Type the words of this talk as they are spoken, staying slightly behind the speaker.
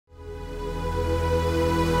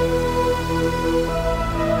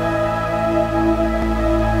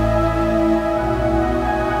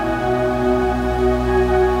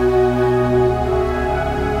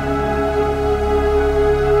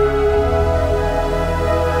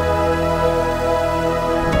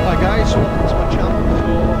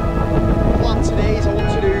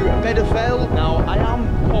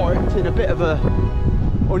in a bit of a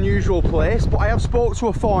unusual place, but I have spoke to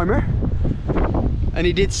a farmer and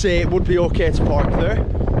he did say it would be okay to park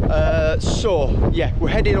there. So yeah, we're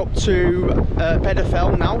heading up to Beda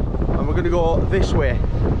now, and we're going to go this way.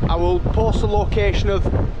 I will post the location of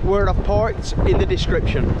where I've parked in the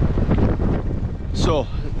description. So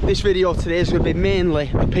this video today is going to be mainly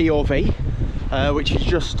a POV, which is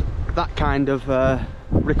just that kind of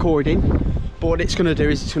recording. But what it's going to do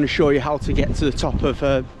is it's going to show you how to get to the top of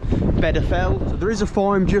Beda. So there is a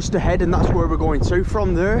farm just ahead, and that's where we're going to.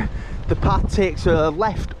 From there, the path takes a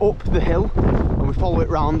left up the hill, and we follow it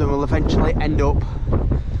round, and we'll eventually end up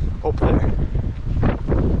there.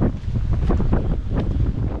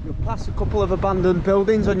 You'll pass a couple of abandoned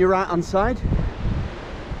buildings on your right hand side.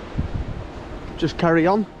 Just carry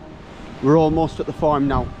on. We're almost at the farm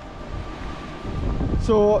now.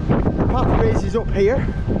 So the path raises up here,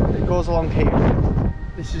 it goes along here.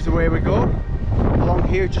 This is the way we go, along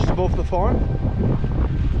here just above the farm.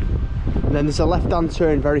 And then there's a left hand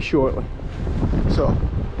turn very shortly. So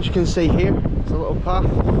as you can see here, there's a little path,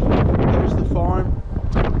 there's the farm.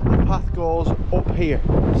 The path goes up here.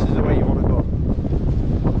 This is the way you want to go.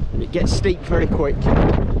 It gets steep very quick.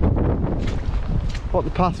 What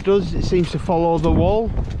the path does, it seems to follow the wall.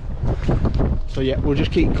 So yeah, we'll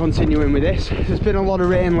just keep continuing with this. There's been a lot of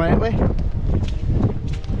rain lately,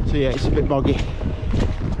 so yeah, it's a bit boggy.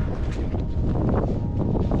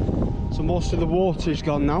 So most of the water's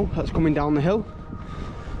gone now, that's coming down the hill.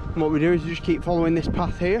 And what we do is we just keep following this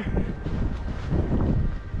path here.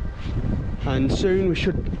 And soon we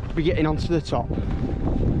should be getting onto the top.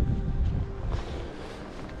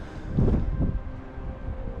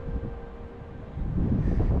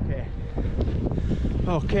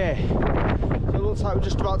 Okay, so it looks like we're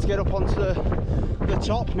just about to get up onto the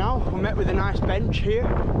top now. We're met with a nice bench here.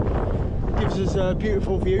 It gives us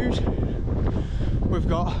beautiful views. We've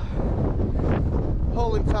got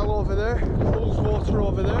Holding Fell over there, Coles Water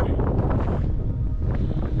over there.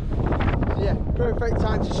 So yeah, perfect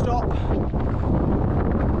time to stop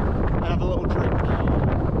and have a little drink.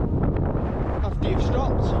 After you've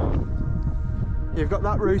stopped, you've got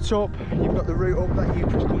that route up, you've got the route up that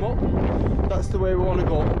you've just come up. That's the way we want to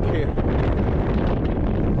go up here.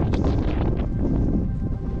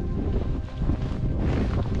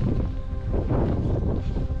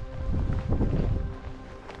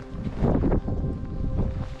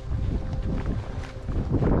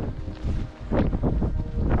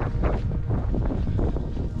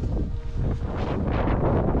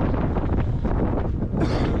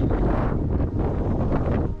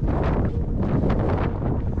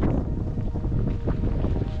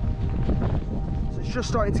 Just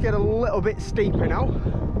starting to get a little bit steeper now.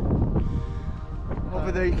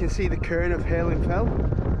 Over there you can see the cairn of Holding Fell.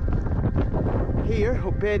 Here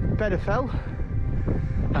up Beda,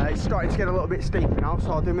 it's starting to get a little bit steeper now,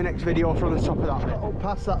 so I'll do my next video from the top of that bit. Up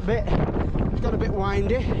past that bit, it's got a bit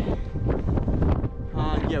windy,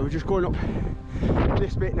 and yeah, we're just going up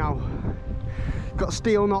this bit now. Got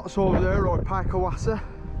steel knots over there, or Pikawassa,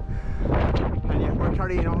 and yeah, we're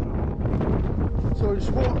carrying on. So we'll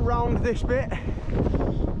just walk around this bit.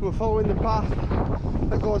 We're following the path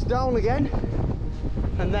that goes down again,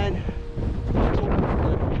 and then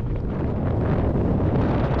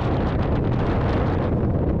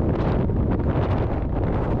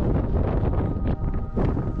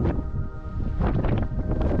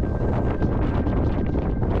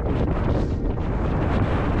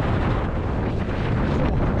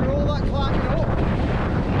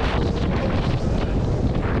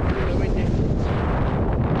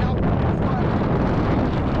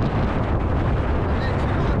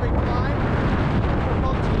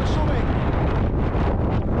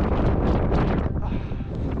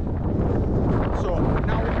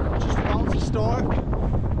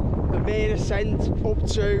ascent up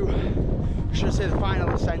to, should I say the final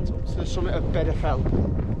ascent up to the summit of Beda.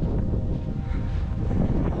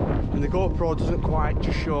 And the GoPro doesn't quite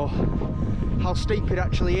just show how steep it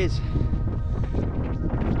actually is.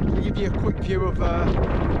 I'll give you a quick view of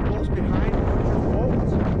what's behind the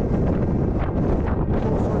walls.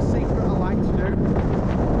 Also a secret I like to do.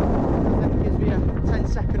 It gives me a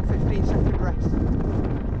 10-second, 15-second rest.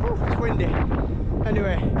 Ooh, it's windy.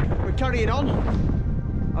 Anyway, we're carrying on.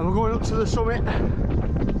 And we're going up to the summit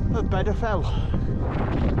of Beda. Steep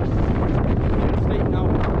now.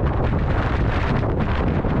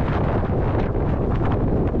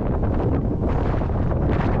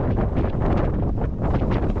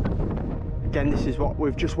 Again, this is what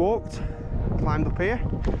we've just walked, climbed up here.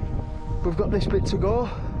 We've got this bit to go,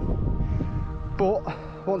 but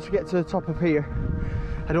once we get to the top of here,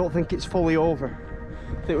 I don't think it's fully over.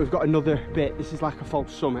 I think we've got another bit. This is like a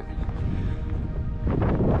false summit.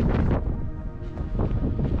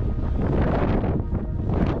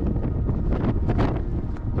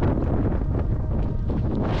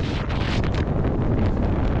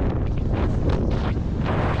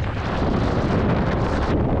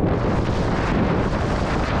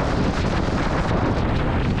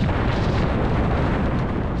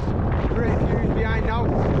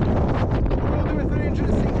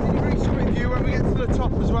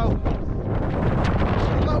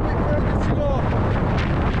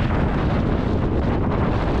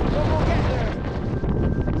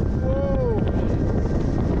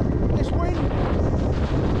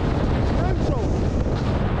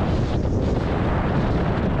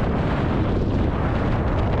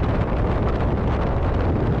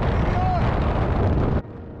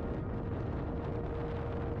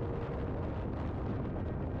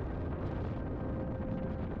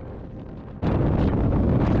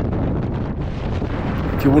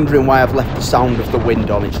 If you're wondering why I've left the sound of the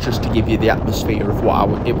wind on, it's just to give you the atmosphere of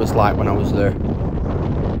what it was like when I was there.